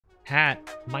Pat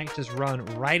might just run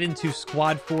right into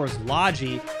Squad 4's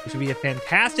Logi, which would be a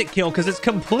fantastic kill because it's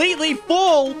completely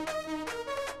full.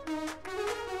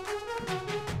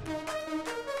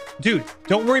 Dude,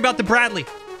 don't worry about the Bradley.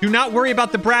 Do not worry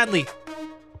about the Bradley.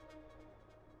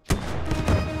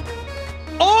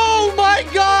 Oh my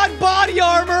God, body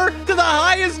armor to the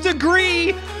highest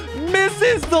degree.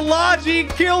 Misses the Logi,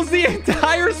 kills the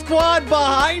entire squad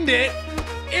behind it.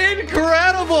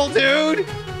 Incredible, dude.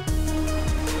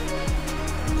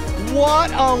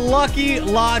 What a lucky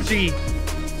Logi.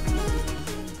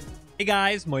 Hey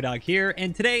guys, MoiDawg here,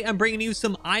 and today I'm bringing you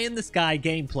some Eye in the Sky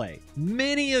gameplay.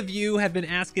 Many of you have been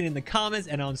asking in the comments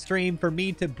and on stream for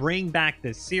me to bring back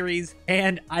this series,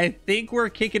 and I think we're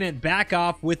kicking it back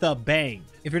off with a bang.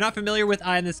 If you're not familiar with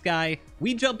Eye in the Sky,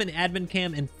 we jump in admin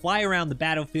cam and fly around the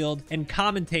battlefield and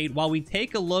commentate while we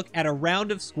take a look at a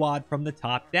round of squad from the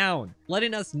top down,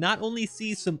 letting us not only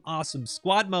see some awesome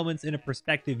squad moments in a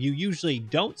perspective you usually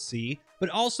don't see,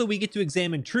 but also we get to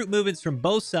examine troop movements from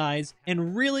both sides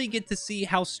and really get to see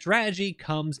how strategy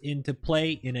comes into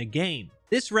play in a game.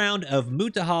 This round of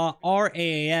Mutaha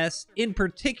RAAS in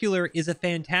particular is a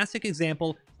fantastic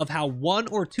example of how one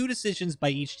or two decisions by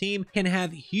each team can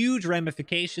have huge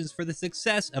ramifications for the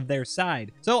success of their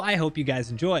side. So I hope you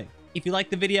guys enjoy. If you liked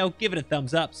the video, give it a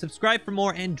thumbs up, subscribe for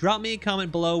more, and drop me a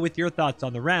comment below with your thoughts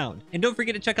on the round. And don't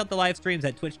forget to check out the live streams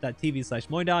at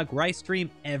twitch.tv/MoiDawg, where I stream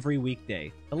every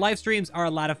weekday. The live streams are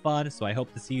a lot of fun, so I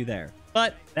hope to see you there.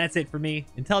 But that's it for me.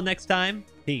 Until next time,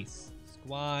 peace.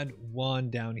 Squad 1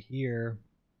 down here.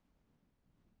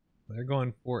 They're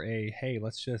going for a, hey,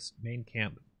 let's just main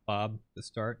camp Bob to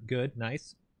start. Good,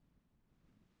 nice.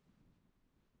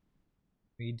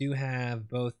 We do have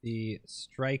both the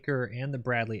Striker and the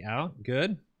Bradley out.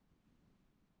 Good.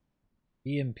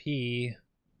 BMP.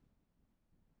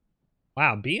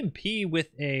 Wow, BMP with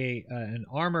a an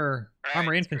armor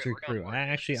infantry crew.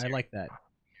 I like that.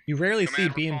 You rarely see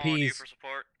BMPs.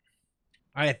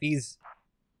 All right, these.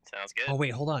 Sounds good. Oh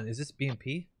wait, hold on. Is this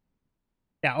BMP?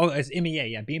 Yeah. Oh, it's MEA.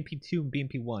 Yeah, BMP2 and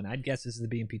BMP1. I'd guess this is the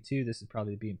BMP2. This is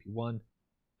probably the BMP1.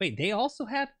 Wait, they also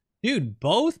have. Dude,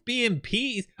 both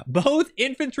BMPs, both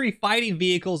infantry fighting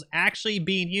vehicles actually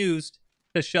being used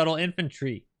to shuttle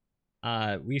infantry.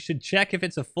 We should check if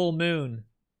it's a full moon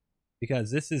because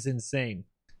this is insane.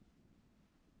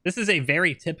 This is a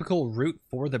very typical route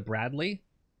for the Bradley.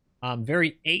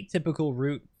 Very atypical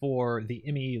route for the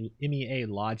MEA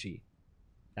Logi.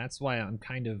 That's why I'm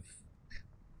kind of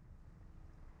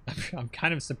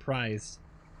surprised.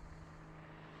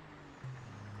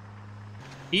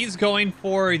 He's going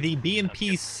for the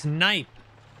BMP snipe.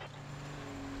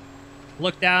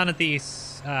 Look down at the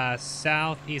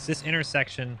southeast, this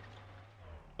intersection.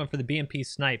 Going for the BMP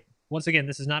snipe. Once again,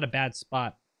 this is not a bad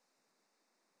spot.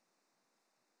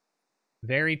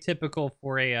 Very typical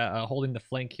for a holding the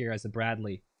flank here as a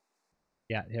Bradley.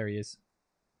 Yeah, there he is.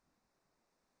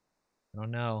 Oh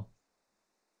no.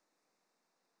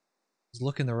 He's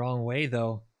looking the wrong way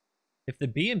though. If the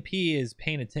BMP is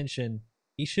paying attention,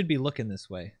 he should be looking this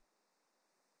way.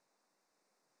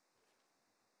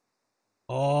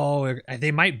 Oh,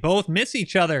 they might both miss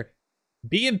each other.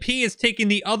 BMP is taking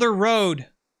the other road.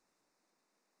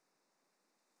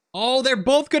 Oh, they're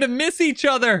both going to miss each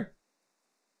other.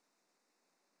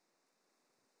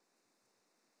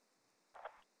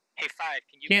 Hey, Five,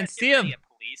 can you Can't guys see get ready him.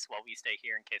 at police while we stay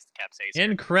here in case the cap stays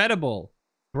Incredible.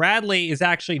 Bradley is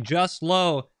actually just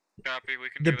low. Copy, we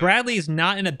can The do that. Bradley is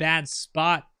not in a bad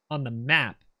spot on the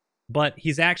map, but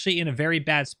he's actually in a very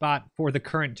bad spot for the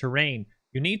current terrain.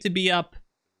 You need to be up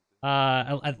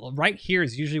right here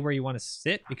is usually where you want to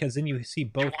sit because then you see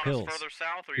both hills.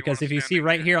 Because if you see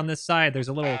right here on this side, there's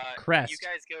a little crest, you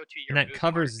guys go to your and that booth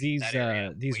covers mark, these that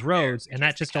area, these wait roads, there, and in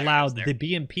that case just the tiger allowed goes the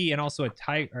there. BMP and also a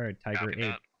Tiger Copy 8. I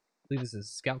that. believe this is a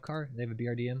scout car. They have a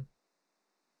BRDM.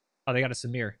 Oh, they got a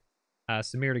Samir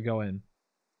to go in.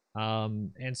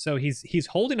 And so he's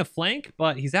holding a flank,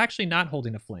 but he's actually not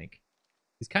holding a flank.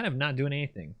 He's kind of not doing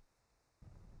anything.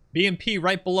 BMP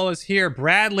right below us here.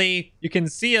 Bradley, you can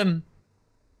see him.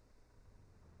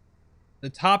 The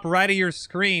top right of your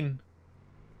screen.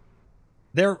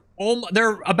 They're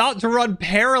about to run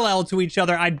parallel to each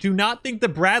other. I do not think the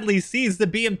Bradley sees the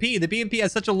BMP. The BMP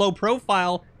has such a low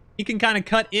profile. He can kind of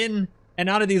cut in and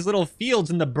out of these little fields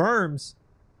in the berms.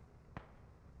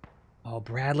 Oh,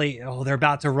 Bradley. Oh, they're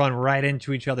about to run right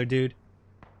into each other, dude.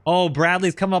 Oh,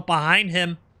 Bradley's come up behind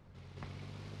him.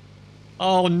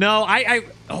 Oh, no.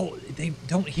 Oh, they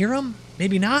don't hear him?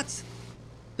 Maybe not.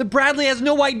 The Bradley has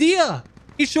no idea.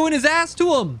 He's showing his ass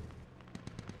to him.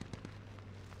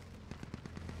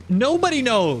 Nobody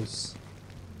knows.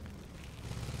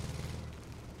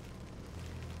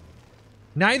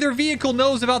 Neither vehicle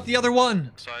knows about the other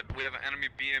one. Side, we have an enemy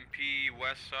BMP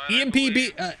west side.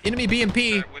 Enemy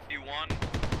BMP. With you one.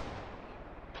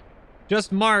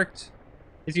 Just marked,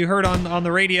 as you heard on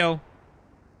the radio.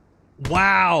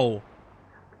 Wow.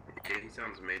 Yeah, he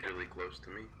sounds majorly close to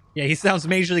me. Yeah, he sounds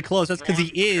majorly close. That's because he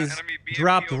is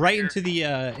dropped right into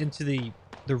the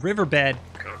riverbed,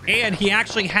 and he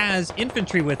actually has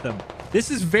infantry with him. This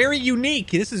is very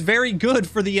unique. This is very good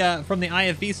for the from the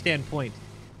IFV standpoint.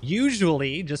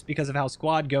 Usually, just because of how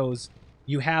squad goes,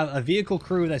 you have a vehicle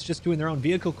crew that's just doing their own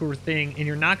vehicle crew thing, and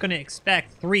you're not going to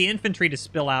expect 3 infantry to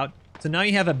spill out. So now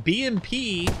you have a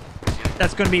BMP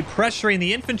that's going to be pressuring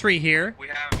the infantry here,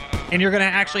 and you're going to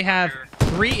actually have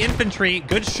 3 infantry.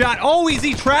 Good shot. Oh, is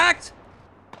he tracked?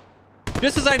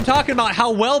 Just as I'm talking about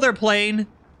how well they're playing,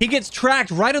 he gets tracked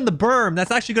right on the berm.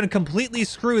 That's actually going to completely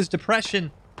screw his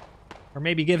depression. Or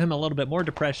maybe give him a little bit more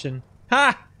depression.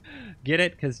 Ha! Get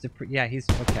it? Because, yeah, he's...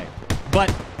 Okay.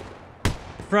 But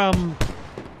from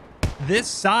this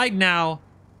side now,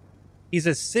 he's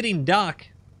a sitting duck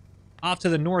off to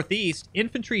the northeast.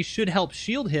 Infantry should help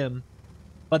shield him.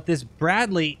 But this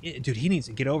Bradley... Dude, he needs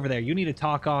to get over there. You need to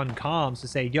talk on comms to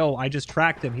say, yo, I just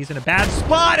tracked him. He's in a bad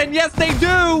spot. And yes, they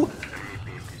do!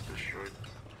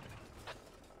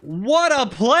 What a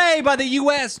play by the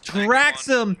U.S. Tracks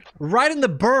him right in the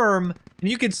berm. And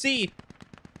you can see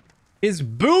his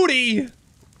booty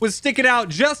was sticking out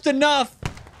just enough.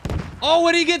 Oh,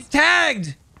 and he gets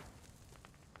tagged.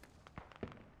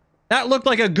 That looked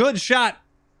like a good shot.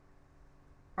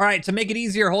 All right, to make it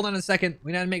easier, hold on a second.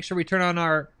 We gotta make sure we turn on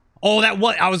our... Oh, that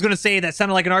what? I was gonna say that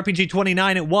sounded like an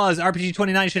RPG-29. It was.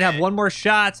 RPG-29 should have one more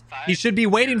shot. He should be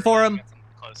waiting for him.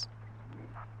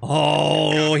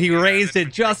 Oh, he raised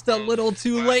it just a little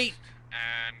too late.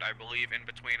 And I believe in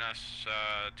between us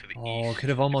to the east. Oh, could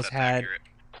have almost had a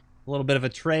little bit of a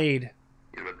trade.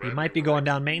 He might be going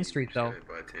down Main Street, though.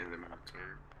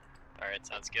 Alright,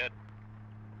 sounds good.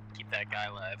 Keep that guy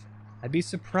alive. I'd be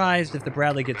surprised if the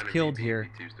Bradley gets killed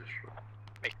here.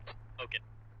 Wait, okay.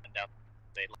 I'm down.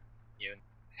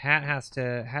 Hat has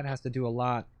to do a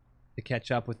lot to catch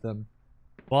up with them.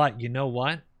 But you know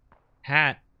what?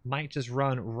 Hat might just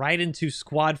run right into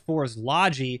Squad 4's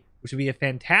Logi, which would be a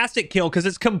fantastic kill because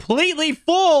it's completely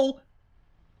full.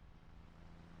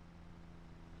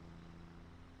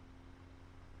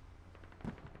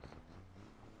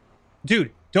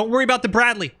 Dude, don't worry about the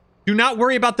Bradley. Do not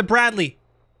worry about the Bradley.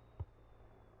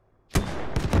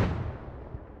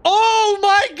 Oh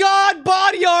my god,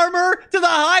 body armor to the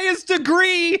highest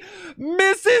degree.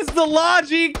 Misses the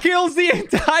Logi, kills the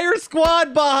entire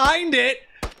squad behind it.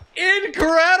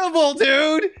 Incredible,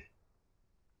 dude.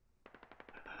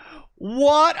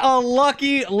 What a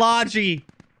lucky Logi.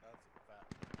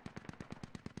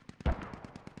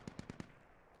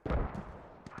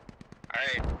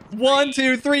 Alright. 1,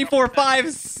 2, 3, 4,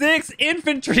 5, 6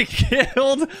 infantry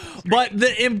killed. But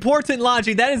the important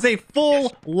Logi, that is a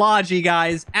full Logi,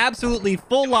 guys. Absolutely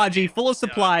full Logi, full of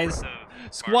supplies.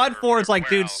 Squad 4 is like,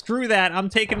 dude, screw that. I'm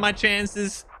taking my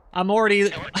chances. I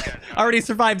already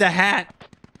survived a hat.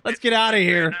 Let's get out of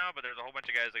here. But there's a whole bunch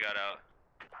of guys that got out.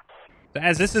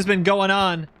 As this has been going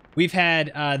on, we've had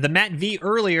the Matt V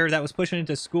earlier that was pushing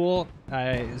into school.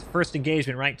 His first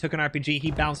engagement, right? Took an RPG.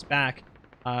 He bounced back.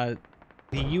 The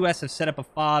U.S. have set up a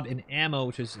fob in ammo,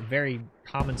 which is a very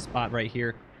common spot right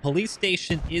here. Police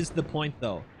station is the point,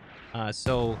 though.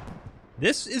 So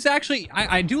this is actually...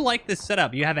 I do like this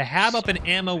setup. You have a hab up an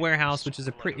ammo warehouse, which is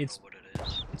a pretty...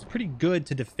 It's pretty good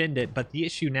to defend it, but the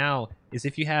issue now is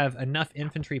if you have enough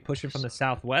infantry pushing from the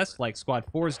southwest, like Squad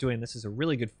 4 is doing, this is a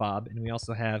really good fob, and we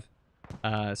also have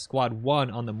Squad 1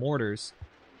 on the mortars.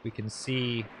 We can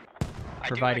see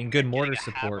providing good mortar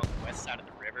support. West side of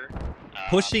the river,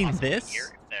 pushing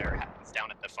this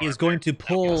is going to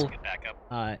pull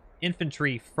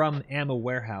infantry from ammo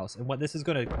warehouse, and what this is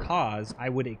going to cause, I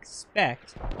would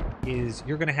expect, is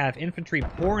you're going to have infantry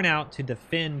pouring out to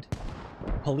defend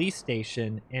police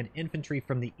station and infantry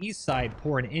from the east side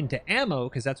pouring into ammo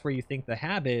because that's where you think the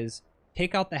hab is.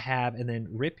 Take out the hab and then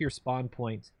rip your spawn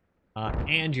point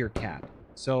and your cap.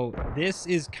 So this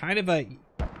is kind of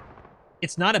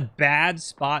it's not a bad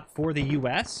spot for the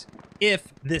US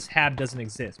if this hab doesn't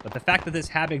exist, but the fact that this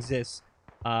hab exists,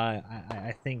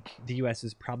 I think the US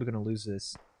is probably going to lose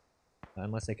this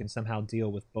unless they can somehow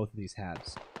deal with both of these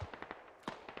habs.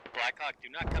 Blackhawk, do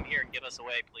not come here and give us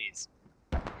away, please.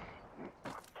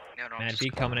 Mad V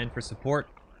coming in for support.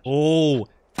 Oh!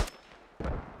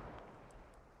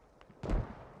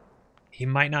 He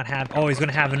might not have... Oh, he's going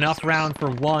to have enough round for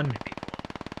one.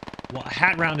 Well,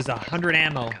 hat round is 100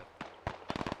 ammo.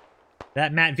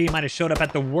 That Matt V might have showed up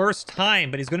at the worst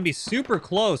time, but he's going to be super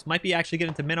close. Might be actually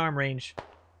getting to min-arm range.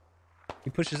 He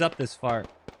pushes up this far.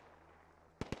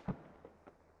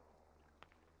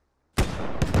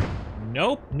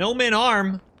 Nope, no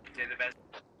min-arm.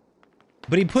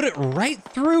 But he put it right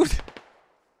through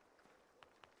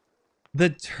the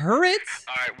turret?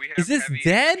 Alright, we have Is this heavy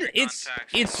dead? infantry It's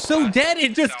contacts so dead.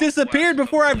 It just southwest disappeared of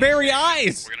before our the very station.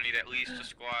 eyes. We're gonna need at least a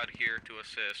squad here to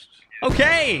assist.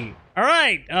 Okay. All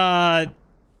right.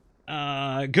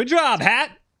 Good job,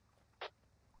 Hat.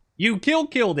 You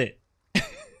killed it.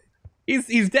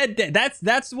 he's dead.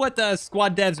 That's what the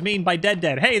squad devs mean by dead.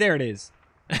 Hey, there it is.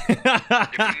 If we can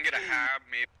get a hab,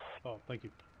 maybe. Oh, thank you.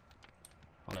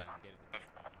 Or maybe.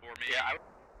 Yeah,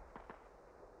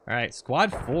 All right,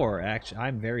 squad 4. Actually,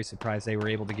 I'm very surprised they were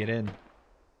able to get in.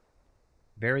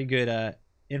 Very good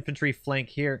infantry flank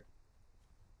here.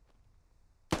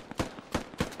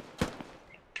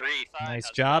 3, 5.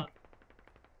 Nice job.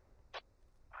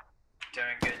 Doing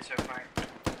good so far.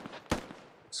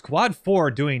 Squad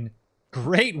 4 doing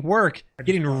great work,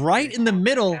 getting right in the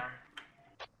middle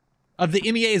of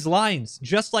the MEA's lines,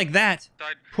 just like that,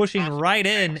 pushing right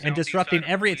in and disrupting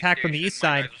every attack from the east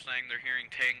side.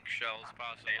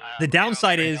 The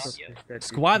downside is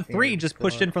Squad 3 just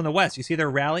pushed in from the west. You see their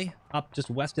rally up just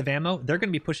west of ammo? They're going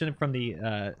to be pushing in from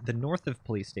the north of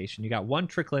police station. You got one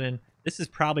trickling in. This is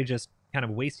probably just kind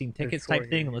of wasting tickets type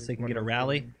thing unless they can get a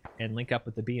rally and link up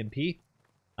with the BMP.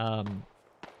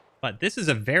 But this is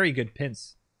a very good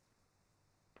pince.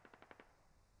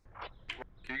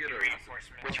 Can you get a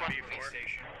Reinforcement. Which one?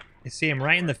 You see him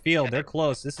right in the field. They're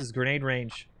close. This is grenade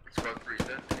range. Squad 3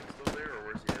 dead thing still there, or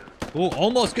where's he at? Ooh,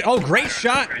 almost. Oh, great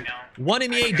shot. Right now. One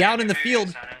MEA down in the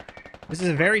field. This is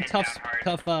a very tough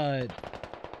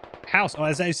house. Oh,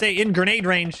 as I say, in grenade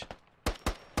range.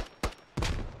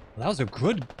 Well, that was a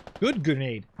good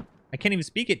grenade. I can't even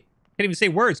speak it. Can't even say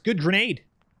words. Good grenade.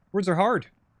 Words are hard.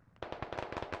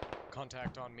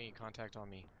 Contact on me. Contact on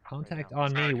me. Contact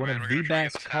on me. One of the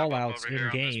best callouts in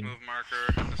game.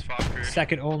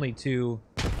 Second only to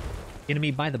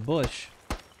enemy by the bush.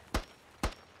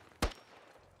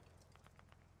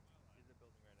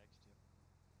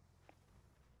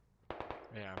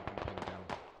 Yeah, I'm pinned down.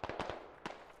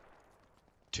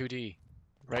 2D,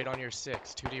 right on your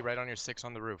 6. 2D, right on your 6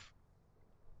 on the roof.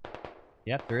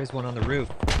 Yep, there is one on the roof.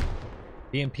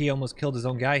 BMP almost killed his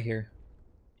own guy here.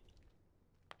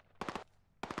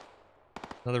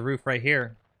 Another roof right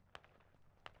here.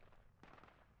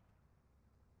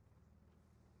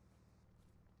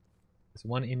 This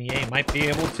one MEA might be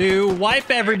able to wipe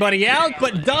everybody out,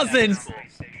 but doesn't.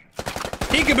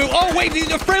 Peekaboo. Oh, wait,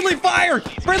 a friendly fire!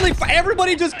 Friendly fire!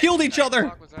 Everybody just killed each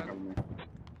other!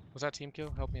 Was that team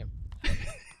kill? Help me out.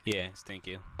 Yes, thank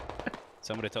you.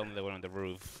 Somebody told me they were on the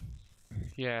roof.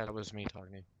 Yeah, that was me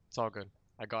talking to you. It's all good.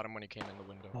 I got him when he came in the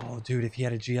window. Oh, dude, if he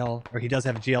had a GL, or he does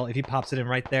have a GL, if he pops it in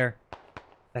right there,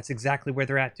 that's exactly where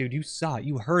they're at, dude. You saw it.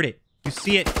 You heard it. You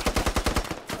see it.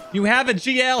 You have a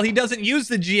GL. He doesn't use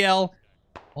the GL.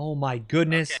 Oh, my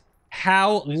goodness. Okay.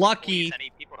 How lucky. I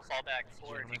need people to fall back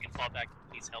forward. If you can fall back,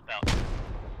 please help out.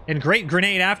 And great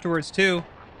grenade afterwards, too.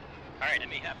 Alright, I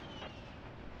may have.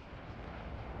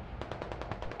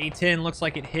 A10 looks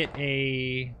like it hit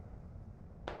a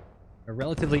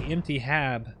relatively empty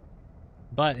hab,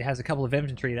 but it has a couple of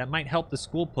infantry. That might help the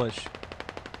school push.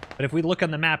 But if we look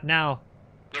on the map now,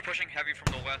 They're pushing heavy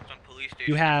from the west on police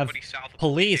station. you have Everybody south of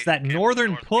police, station that can't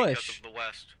northern move north because push. of the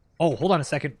west. Oh, hold on a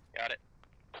second. Got it.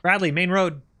 Bradley, main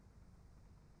road.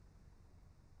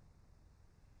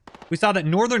 We saw that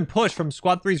northern push from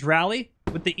Squad 3's rally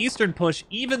with the eastern push.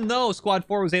 Even though Squad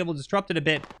 4 was able to disrupt it a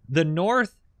bit, the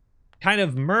north kind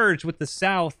of merged with the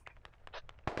south,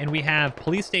 and we have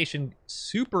police station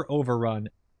super overrun.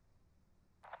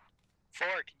 4,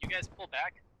 can you guys pull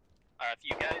back? If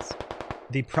you guys...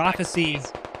 The prophecy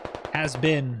has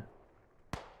been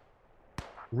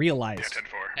realized,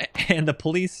 and the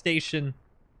police station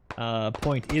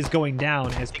point is going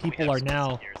down as people are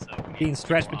now being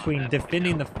stretched between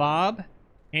defending the fob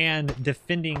and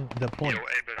defending the point.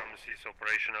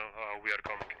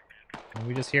 And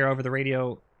we just hear over the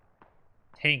radio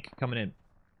tank coming in.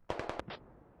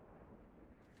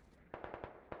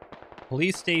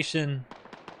 Police station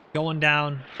going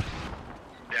down.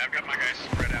 Yeah, I've got my guys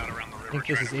spread out around the river. I think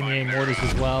this is MEA mortars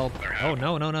as well. Oh,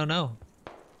 no.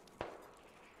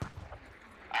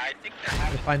 I think they're To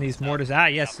having... find these mortars. Ah,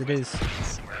 yes, it is.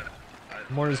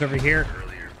 Mortars over here.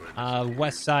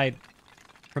 West side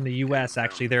from the U.S.,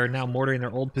 actually. They're now mortaring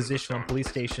their old position on police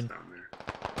station.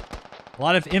 A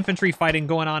lot of infantry fighting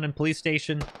going on in police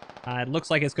station. It looks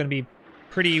like it's going to be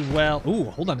pretty well... Ooh,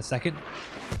 hold on a second.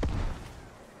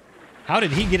 How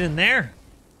did he get in there?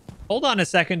 Hold on a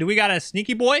second. Do we got a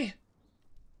sneaky boy?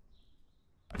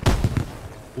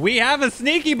 We have a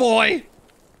sneaky boy.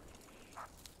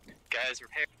 Guys,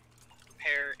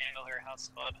 repair ammo warehouse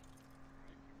spot.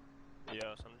 Yeah,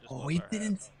 so I'm just Oh, he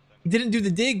didn't do the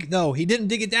dig though. He didn't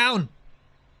dig it down.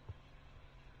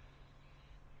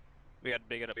 We gotta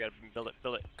dig it up. We gotta build it.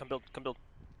 Build it. Come build. Come build.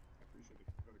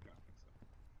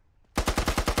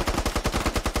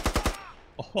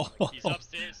 He's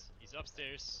upstairs. He's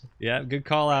upstairs. Yeah, good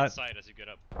call out. Side as you get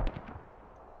up.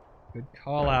 Good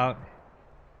call out.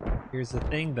 Here's the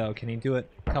thing though. Can he do it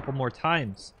a couple more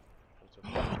times?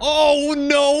 Oh,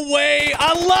 no way!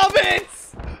 I love it!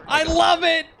 I love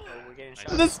it!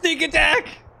 The sneak attack!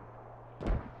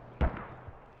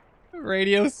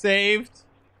 Radio saved.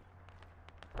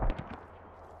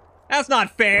 That's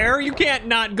not fair. You can't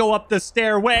not go up the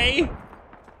stairway.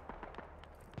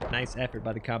 Nice effort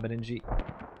by the Combat G.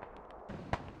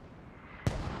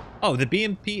 Oh, the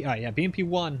BMP. Oh, yeah, BMP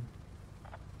 1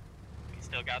 We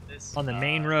still got this. on the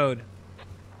main road.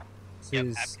 This Yep,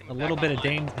 is coming a little back bit of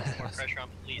online. danger. More pressure on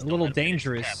police. A Don't little let 'em finish the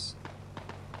dangerous.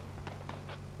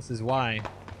 This is why.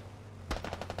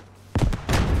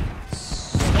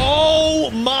 Oh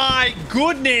my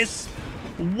goodness!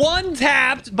 One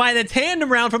tapped by the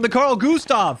tandem round from the Carl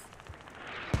Gustav.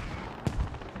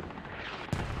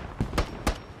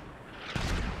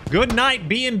 Good night,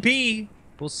 BMP.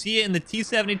 We'll see you in the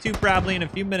T-72 probably in a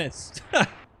few minutes.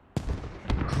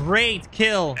 Great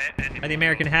kill by the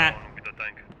American Hat.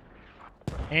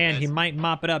 And he might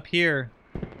mop it up here.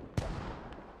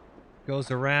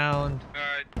 Goes around.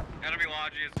 Enemy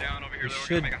Logi is down over here.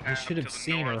 He should have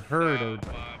seen or heard or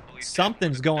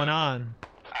something's going on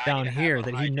down here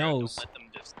that he knows.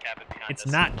 It's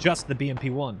not just the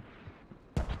BMP-1.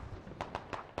 I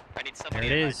need There somebody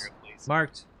it in is. hydro, please.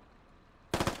 Marked.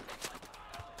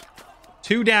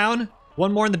 2 down.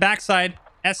 1 more in the backside.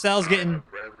 SL's getting...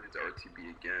 Bradley's RTB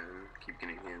again. Keep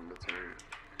getting him. That's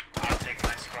alright. I'll take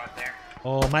my squad there.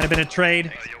 Oh, might have been a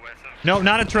trade. No,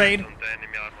 not a trade.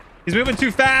 He's moving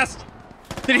too fast.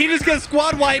 Did he just get a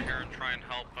squad wipe?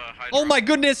 Oh my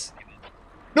goodness.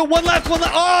 No, one left, one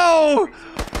left. Oh!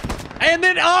 And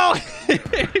then, oh!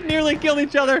 Nearly killed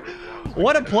each other.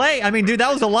 What a play. I mean, dude,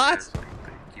 that was a lot.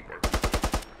 Keep working.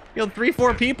 Killed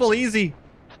 3-4 people easy.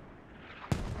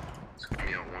 Scoop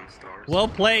me out 1 star. Well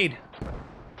played.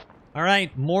 All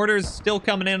right, mortars still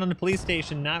coming in on the police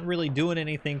station. Not really doing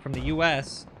anything from the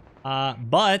U.S.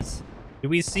 But do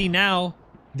we see now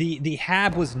the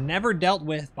HAB was never dealt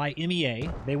with by MEA.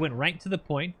 They went right to the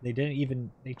point.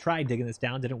 They tried digging this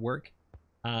down, didn't work.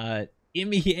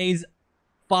 MEA's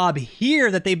fob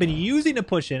here that they've been using to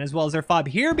push in, as well as their fob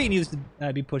here being used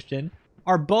to be pushed in,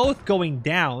 are both going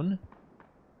down.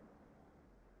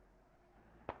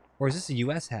 Or is this a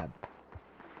U.S. HAB?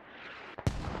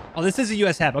 Oh, this is a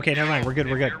U.S. HAB. Okay, never mind. We're good.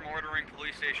 We're good.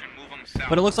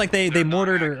 But it looks like they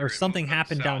mortared or something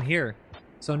happened down here.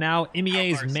 So now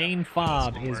MEA's main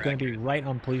fob is going to be right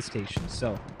on police station.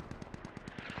 So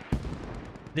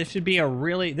this should be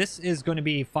this is going to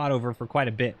be fought over for quite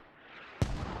a bit.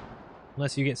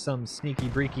 Unless you get some sneaky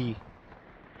breaky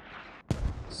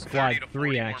squad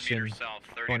 3 action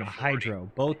going to Hydro.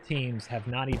 Both teams have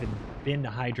not even been to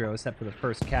Hydro except for the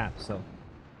first cap, so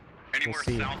we'll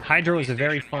see. Hydro is a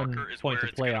very fun point to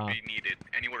play off.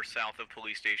 Anywhere south of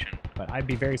police station. But I'd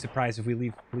be very surprised if we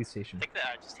leave police station. Take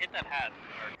that. Just hit that hat.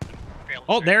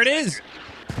 Oh, there it is.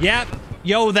 Yep.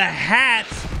 Yo, the hat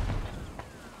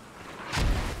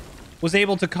was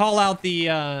able to call out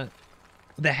the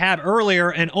HAB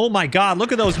earlier, and oh my god,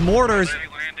 look at those mortars.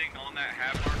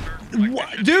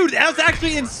 Dude, that was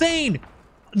actually insane.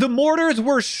 The mortars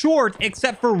were short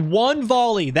except for one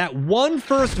volley. That one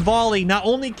first volley not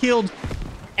only killed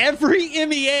every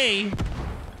MEA,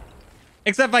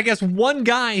 except I guess one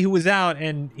guy who was out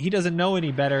and he doesn't know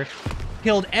any better,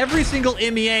 killed every single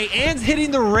MEA and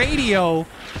hitting the radio.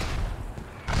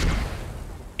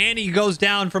 And he goes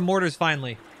down from mortars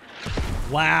finally.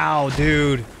 Wow,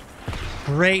 dude.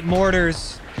 Great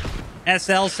mortars.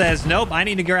 SL says, nope, I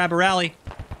need to grab a rally.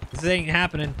 This ain't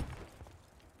happening.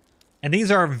 And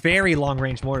these are very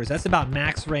long-range mortars. That's about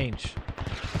max range.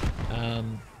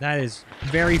 That is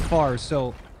very far.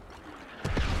 So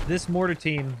this mortar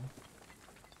team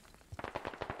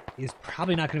is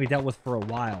probably not going to be dealt with for a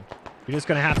while. You're just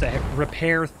going to have to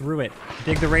repair through it.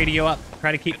 Dig the radio up.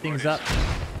 Try to keep things up.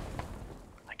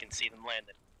 I can see them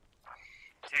landing.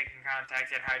 Taking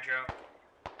contact at Hydro.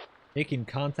 Taking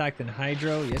contact in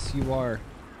Hydro. Yes, you are.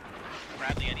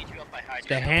 Bradley, I need you up by Hydro.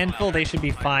 Just a handful. They should be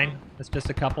fine. That's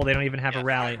just a couple. They don't even have a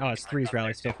rally. Oh, it's 3's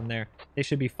rally still from there. They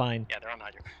should be fine. Yeah, they're on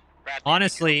Hydro. Bradley,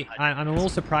 Honestly, Hydro. I'm a little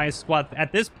surprised, Squad.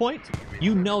 At this point,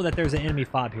 you know that there's an enemy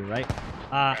fob here, right?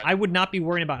 I would not be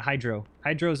worrying about Hydro.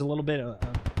 Hydro is a little bit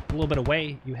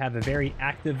away. You have a very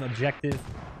active objective.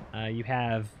 You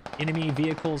have enemy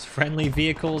vehicles, friendly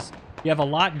vehicles. You have a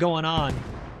lot going on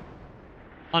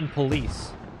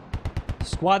police.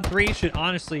 Squad 3 should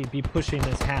honestly be pushing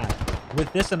this hab.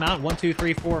 With this amount, 1, 2,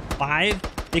 3, 4, 5,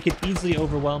 they could easily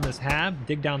overwhelm this hab,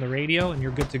 dig down the radio, and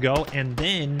you're good to go. And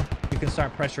then you can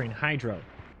start pressuring Hydro.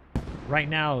 Right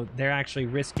now, they're actually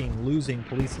risking losing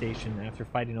police station after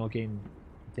fighting all game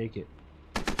to take it.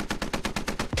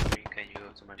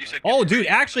 Oh, dude,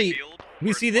 actually,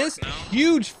 we see this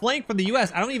huge flank from the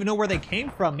U.S. I don't even know where they came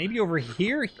from. Maybe over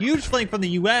here? Huge flank from the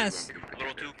U.S. A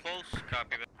little too close.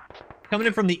 Copy that. Coming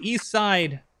in from the east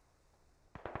side.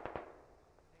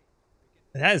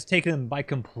 That has taken them by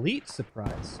complete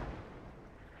surprise.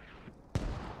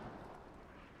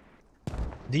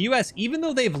 The U.S., even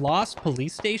though they've lost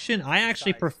police station, I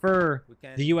actually prefer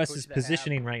the U.S.'s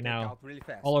positioning right now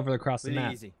all over across the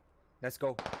map. Let's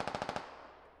go.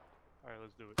 Alright,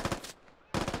 let's do it.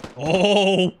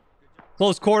 Oh!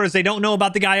 Close quarters. They don't know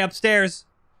about the guy upstairs.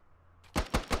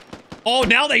 Oh,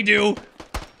 now they do!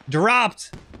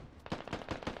 Dropped!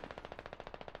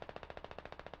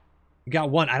 You got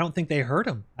one. I don't think they heard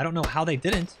him. I don't know how they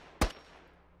didn't.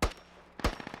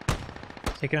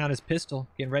 Taking out his pistol.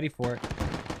 Getting ready for it.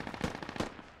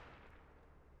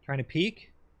 Trying to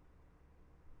peek.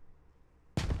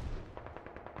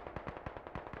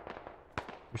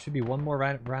 There should be one more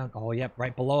right around. Oh, yep,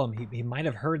 right below him. He might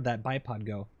have heard that bipod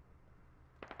go.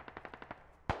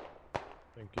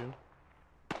 Thank you.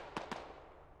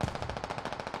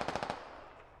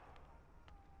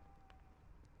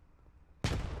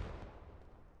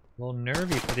 A little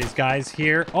nervy for these guys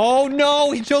here. Oh,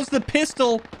 no! He chose the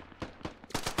pistol!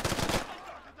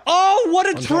 Oh, what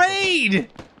a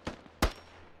trade!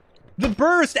 The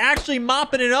burst actually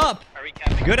mopping it up. Are we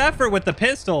capping? Good effort with the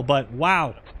pistol, but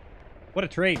wow. What a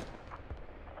trade.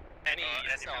 Any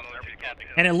SL, are we capping?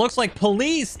 And it looks like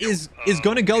police is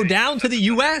going to go down to the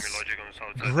U.S.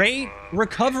 Great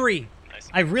recovery.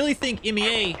 I really think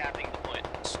MEA Capping the point.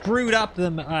 screwed up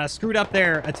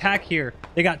their attack here.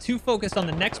 They got too focused on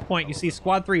the next point. You see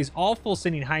Squad 3 is all full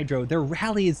sending Hydro. Their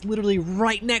rally is literally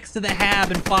right next to the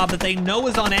hab and fob that they know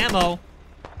is on ammo.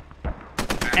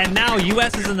 And now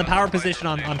US is in the power position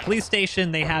on police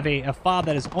station. They have a fob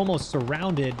that is almost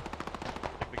surrounded.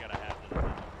 We gotta have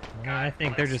this. I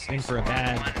think they're just in for a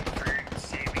bad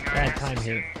time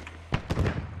here.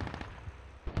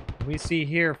 We see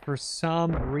here, for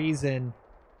some reason,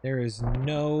 there is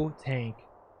no tank,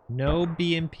 no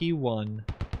BMP-1,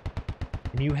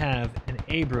 and you have an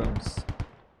Abrams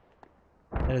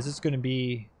that is just going to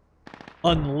be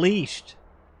unleashed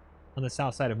on the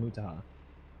south side of Mutaha.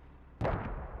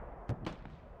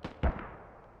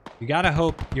 You gotta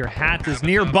hope your hat is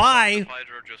nearby.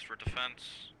 Hydro just for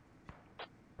defense.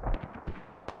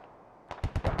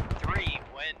 3,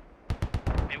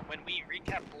 when we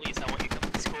recap police, I want you to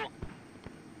come to school.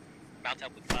 Mount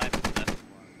up with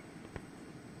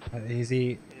 5.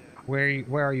 Easy. Where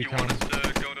are you, You Tom? want us to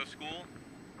go to school?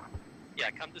 Yeah,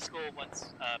 come to school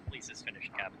once police is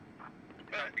finished cap.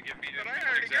 Give me But I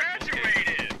already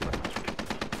graduated!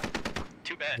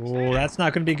 Too bad. Oh, that's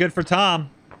not going to be good for Tom.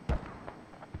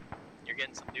 You're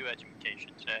getting some new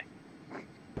education today.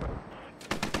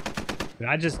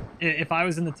 Dude, if I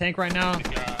was in the tank right now,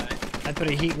 Good guy. I'd put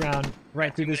a heat round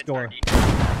right through this door.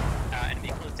 Enemy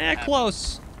close to the hab.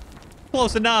 Close.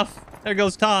 Close enough. There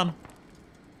goes Tom.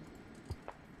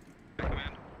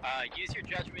 Use your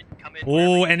judgment. Come in.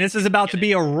 Oh, and this is about to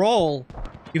be a roll.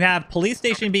 You have police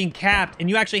station being capped, and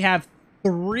you actually have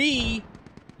 3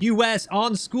 U.S.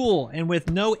 on school. And with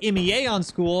no MEA on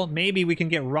school, maybe we can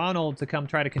get Ronald to come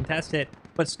try to contest it.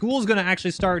 But school's going to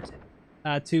actually start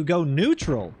to go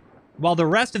neutral, while the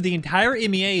rest of the entire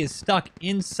MEA is stuck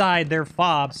inside their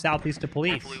fob southeast of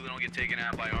police. Hopefully we don't get taken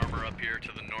out by armor up here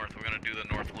to the north. We're gonna do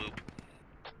the north loop.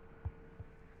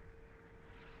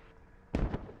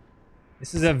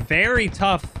 This is a very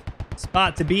tough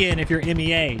spot to be in if you're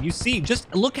MEA. You see,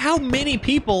 just look how many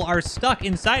people are stuck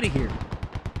inside of here.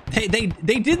 They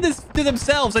did this to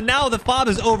themselves, and now the fob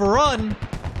is overrun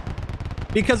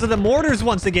because of the mortars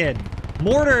once again.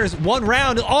 Mortars, 1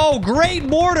 round. Oh, great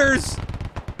mortars!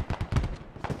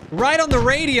 Right on the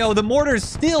radio, the mortars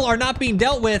still are not being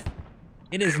dealt with.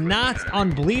 It is not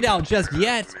on bleed out just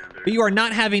yet, but you are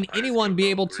not having anyone be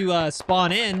able to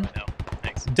spawn in. No,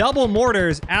 thanks. Double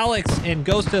mortars, Alex and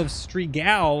Ghost of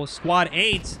Strigao, Squad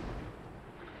 8.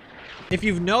 If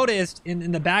you've noticed,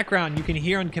 in the background, you can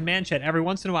hear on command chat every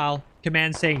once in a while,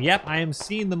 command saying, yep, I am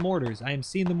seeing the mortars. I am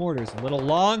seeing the mortars. A little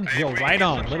long, go right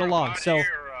on, little long. So,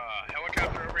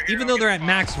 even though they're at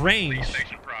max range,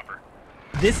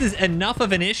 this is enough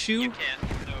of an issue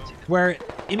where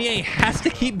MEA has to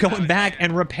keep going back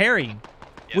and repairing,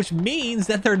 which means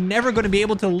that they're never going to be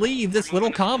able to leave this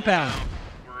little compound.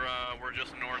 We're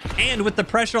just north. And with the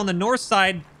pressure on the north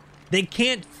side, they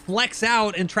can't flex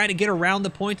out and try to get around the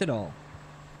point at all.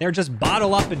 They're just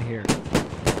bottle up in here.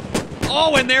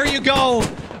 Oh, and there you go.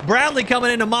 Bradley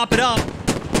coming in to mop it up.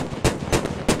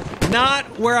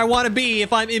 Not where I want to be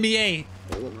if I'm MEA.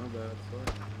 Oh, my bad.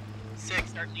 Sorry. 6,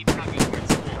 start leaving copy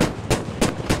towards school.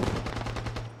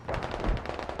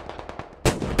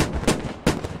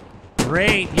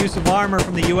 Great use of armor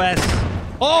from the US.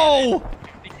 Oh!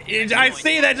 I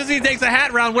see that just he takes a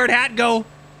hat round. Where'd hat go?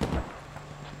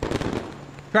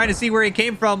 Trying to see where he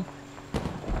came from.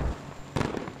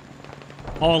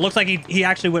 Oh, it looks like he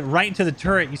actually went right into the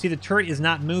turret. You see the turret is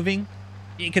not moving.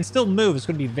 It can still move. It's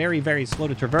going to be very, very slow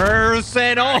to traverse.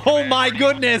 And oh my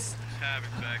goodness.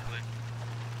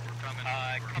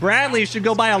 Bradley should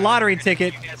go buy a lottery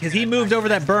ticket because he moved over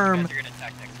that berm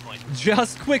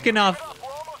just quick enough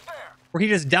where he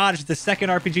just dodged the second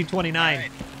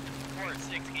RPG-29.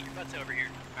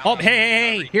 Oh,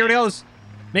 hey, here it goes.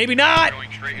 Maybe not.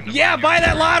 Yeah, buy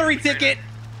that lottery ticket.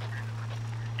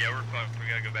 Yeah, we're fucked. We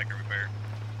gotta go back and repair.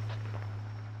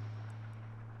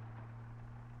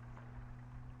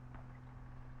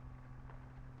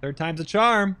 Third time's a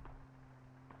charm.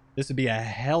 This would be a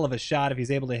hell of a shot if he's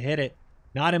able to hit it.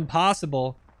 Not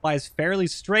impossible. Flies fairly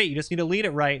straight. You just need to lead it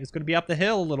right. It's going to be up the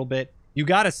hill a little bit. You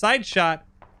got a side shot.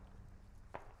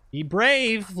 Be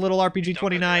brave, little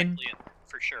RPG-29.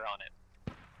 For sure on it.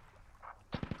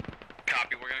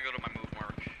 Copy. We're gonna go to my move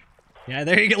mark. Yeah,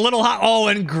 there you go. Little hot. Oh,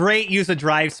 and great use of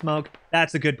drive smoke.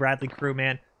 That's a good Bradley crew,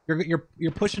 man.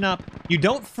 You're pushing up. You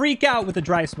don't freak out with the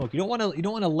drive smoke. You don't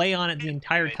want to lay on it the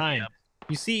entire time.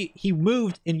 You see, he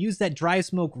moved and used that dry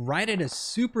smoke right at a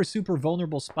super, super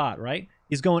vulnerable spot, right?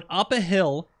 He's going up a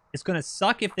hill. It's going to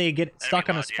suck if they get stuck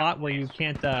on a spot where you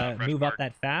can't move up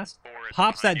that fast.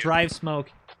 Pops that drive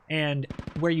smoke, and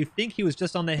where you think he was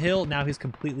just on the hill, now he's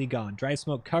completely gone. Drive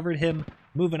smoke covered him,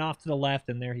 moving off to the left,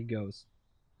 and there he goes.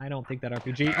 I don't think that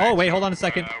RPG... Oh, wait, hold on a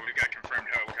second. We've got confirmed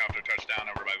helicopter touchdown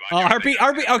over by Oh,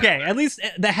 RP... Okay, at least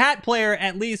the hat player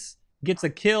at least gets a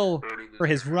kill for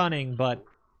his running, but...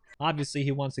 Obviously,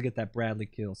 he wants to get that Bradley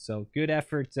kill. So, good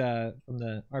effort from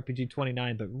the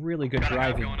RPG-29, but really good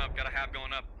driving.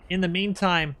 In the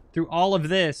meantime, through all of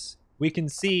this, we can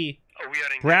see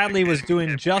Bradley was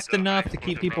doing just enough to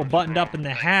keep people buttoned up in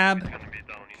the hab.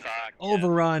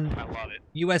 Overrun.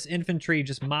 U.S. infantry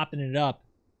just mopping it up.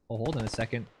 Oh, hold on a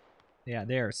second. Yeah,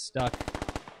 they are stuck.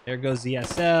 There goes the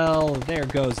SL. There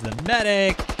goes the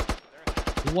medic.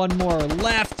 One more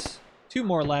left. Two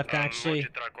more left, actually.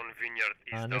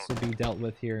 This will be dealt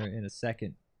with here in a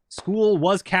second. School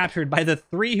was captured by the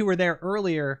 3 who were there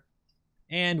earlier.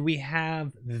 And we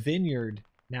have Vineyard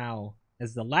now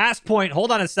as the last point.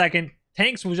 Hold on a second.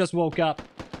 Tanks just woke up.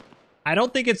 I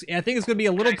think it's going to be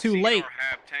a little too late.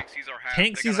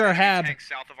 Tanks sees our hab. Tank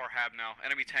south of our hab now.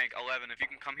 Enemy tank 11. If you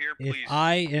can come here, please. If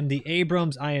I am the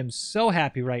Abrams, I am so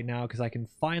happy right now because I can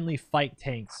finally fight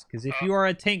tanks. Because if you are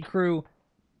a tank crew,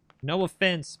 no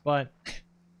offense, but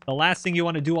the last thing you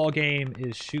want to do all game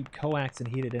is shoot coax and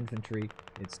heated infantry.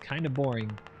 It's kind of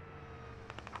boring.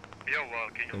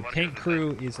 So tank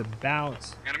crew is about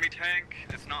enemy tank.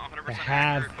 It's not 100% to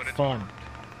have accurate, but it's fun.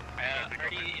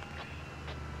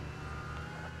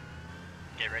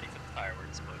 Get ready for the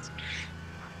fireworks explodes.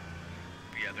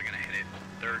 Yeah, they're gonna hit it.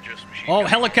 They're just machine Oh, guns.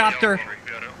 helicopter!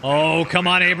 Oh, come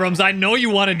on, Abrams. I know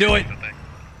you want to do it.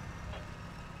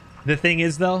 The thing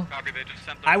is, though, Copy, they just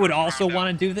sent the I would first also round want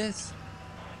out. to do this.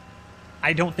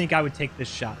 I don't think I would take this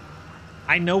shot.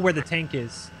 I know where the tank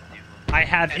is. I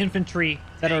have infantry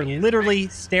that are literally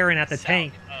staring at the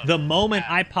tank. The moment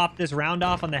I pop this round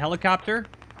off on the helicopter...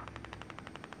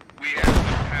 We have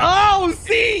Oh,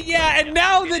 see? Yeah, and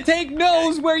now the tank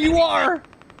knows where you are.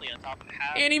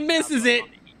 And he misses it.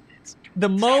 The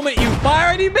moment you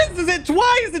fire it, he misses it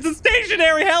twice. It's a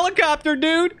stationary helicopter,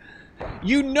 dude.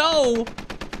 You know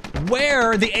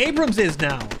where the Abrams is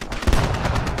now.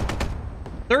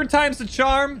 Third time's the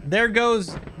charm. There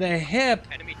goes the hip.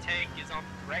 Enemy tank is on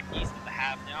direct east of the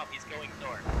hab now. He's going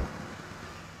north.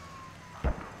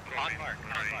 On mark,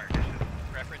 on mark.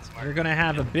 Reference mark. We're gonna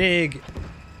have a big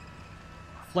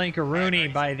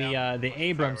flankeroonie by the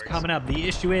Abrams coming up. The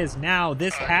issue is now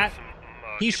this hat,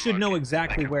 he should know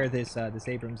exactly where this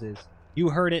Abrams is. You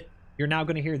heard it. You're now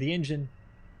gonna hear the engine.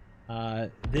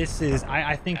 This is,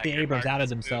 I think the Abrams outed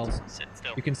themselves. Sit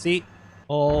still. You can see,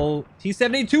 oh,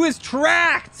 T72 is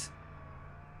tracked!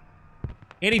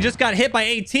 And he just got hit by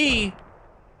AT. You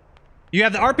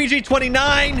have the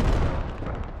RPG-29.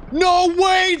 No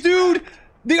way, dude!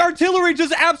 The artillery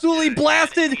just absolutely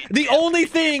blasted the only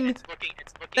thing It's looking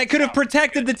that could have south.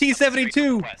 protected the Good. Straight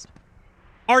T-72. west.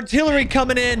 Artillery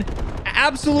coming in,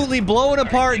 absolutely blowing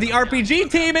apart the RPG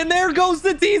team, and there goes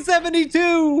the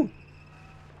T-72.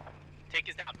 Take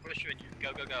us down. Push you and you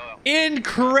go, go, go.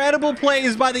 Incredible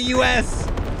plays by the U.S.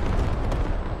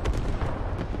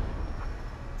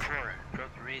 Flora, drop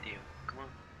the radio. Come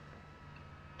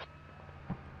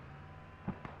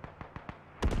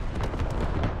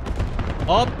on.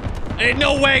 Oh,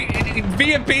 no way.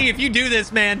 VMP, if you do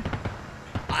this, man.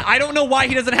 I don't know why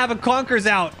he doesn't have a Conkers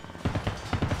out.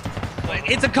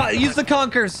 It's a use the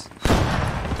Conkers.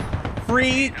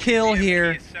 Free kill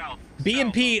here.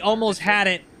 BMP almost had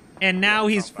it, and now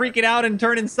he's freaking out and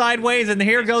turning sideways, and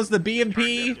here goes the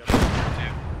BMP.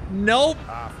 Nope.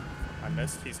 I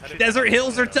missed. He's headed Desert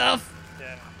Hills are tough.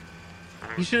 Yeah.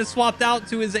 He should have swapped out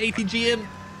to his ATGM. Okay,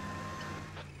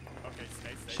 stay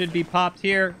safe. Should be popped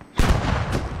here.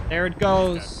 There it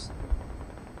goes.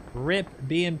 RIP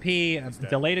BMP.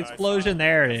 Delayed explosion.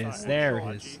 There it is. There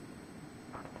it is.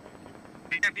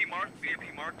 BMP marked.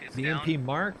 BMP marked is BMP down.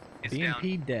 marked. It's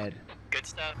BMP dead. Good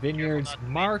stuff. Vineyards Careful not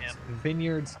to marked. leave him.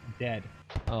 Vineyards dead.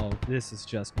 Oh, this is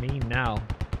just mean now.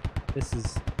 This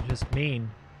is just mean.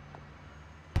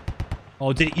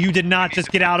 Oh, you did not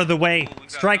just get out of the way.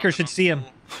 Striker should see him.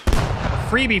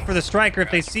 Freebie for the striker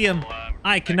if they see him.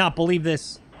 I cannot believe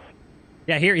this.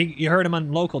 Yeah, here, you heard him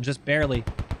on local, just barely.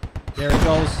 There it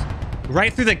goes.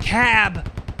 Right through the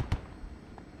cab.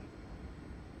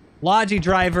 Logi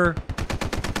driver.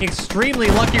 Extremely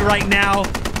lucky right now.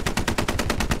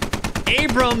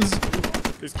 Abrams.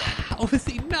 How is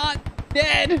he not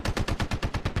dead?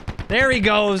 There he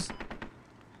goes.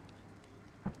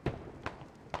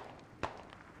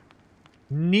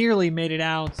 Nearly made it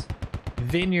out.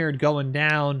 Vineyard going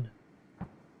down.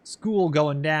 School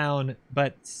going down.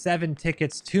 But 7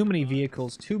 tickets. Too many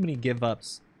vehicles. Too many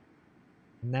give-ups.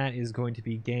 And that is going to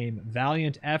be game.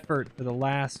 Valiant effort for the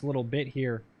last little bit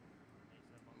here.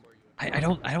 I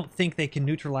don't think they can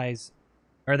neutralize,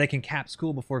 or they can cap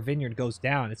school before Vineyard goes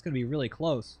down. It's going to be really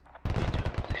close.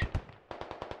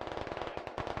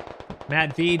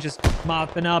 Matt V just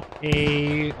mopping up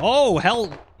a... Oh,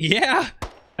 hell yeah.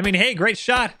 I mean, hey, great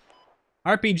shot.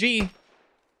 RPG.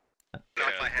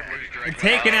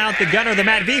 Taking out the gunner, the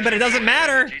Matt V, but it doesn't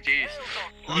matter.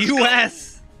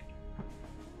 US.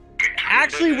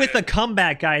 Actually, with the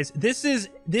comeback, guys, this is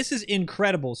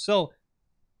incredible. So,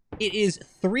 it is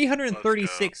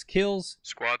 336 kills.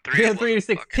 Squad 3.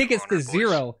 336 tickets to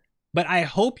 0. But I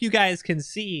hope you guys can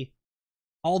see,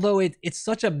 although it's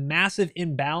such a massive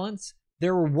imbalance,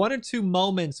 there were 1 or 2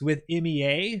 moments with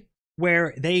MEA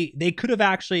where they could have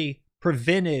actually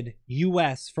prevented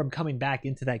US from coming back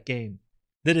into that game.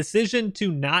 The decision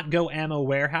to not go ammo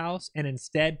warehouse and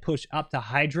instead push up to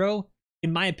Hydro,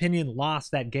 in my opinion,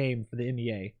 lost that game for the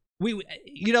MEA.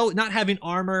 Not having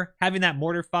armor, having that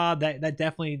mortar fob, that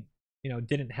definitely,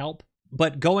 didn't help.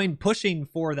 But pushing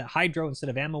for the Hydro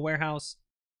instead of ammo warehouse,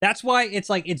 that's why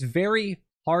it's very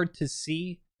hard to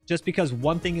see, just because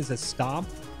one thing is a stomp.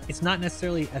 It's not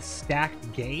necessarily a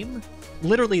stacked game.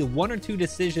 Literally 1 or 2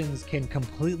 decisions can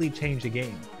completely change a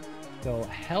game. So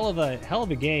hell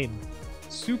of a game.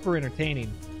 Super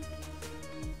entertaining.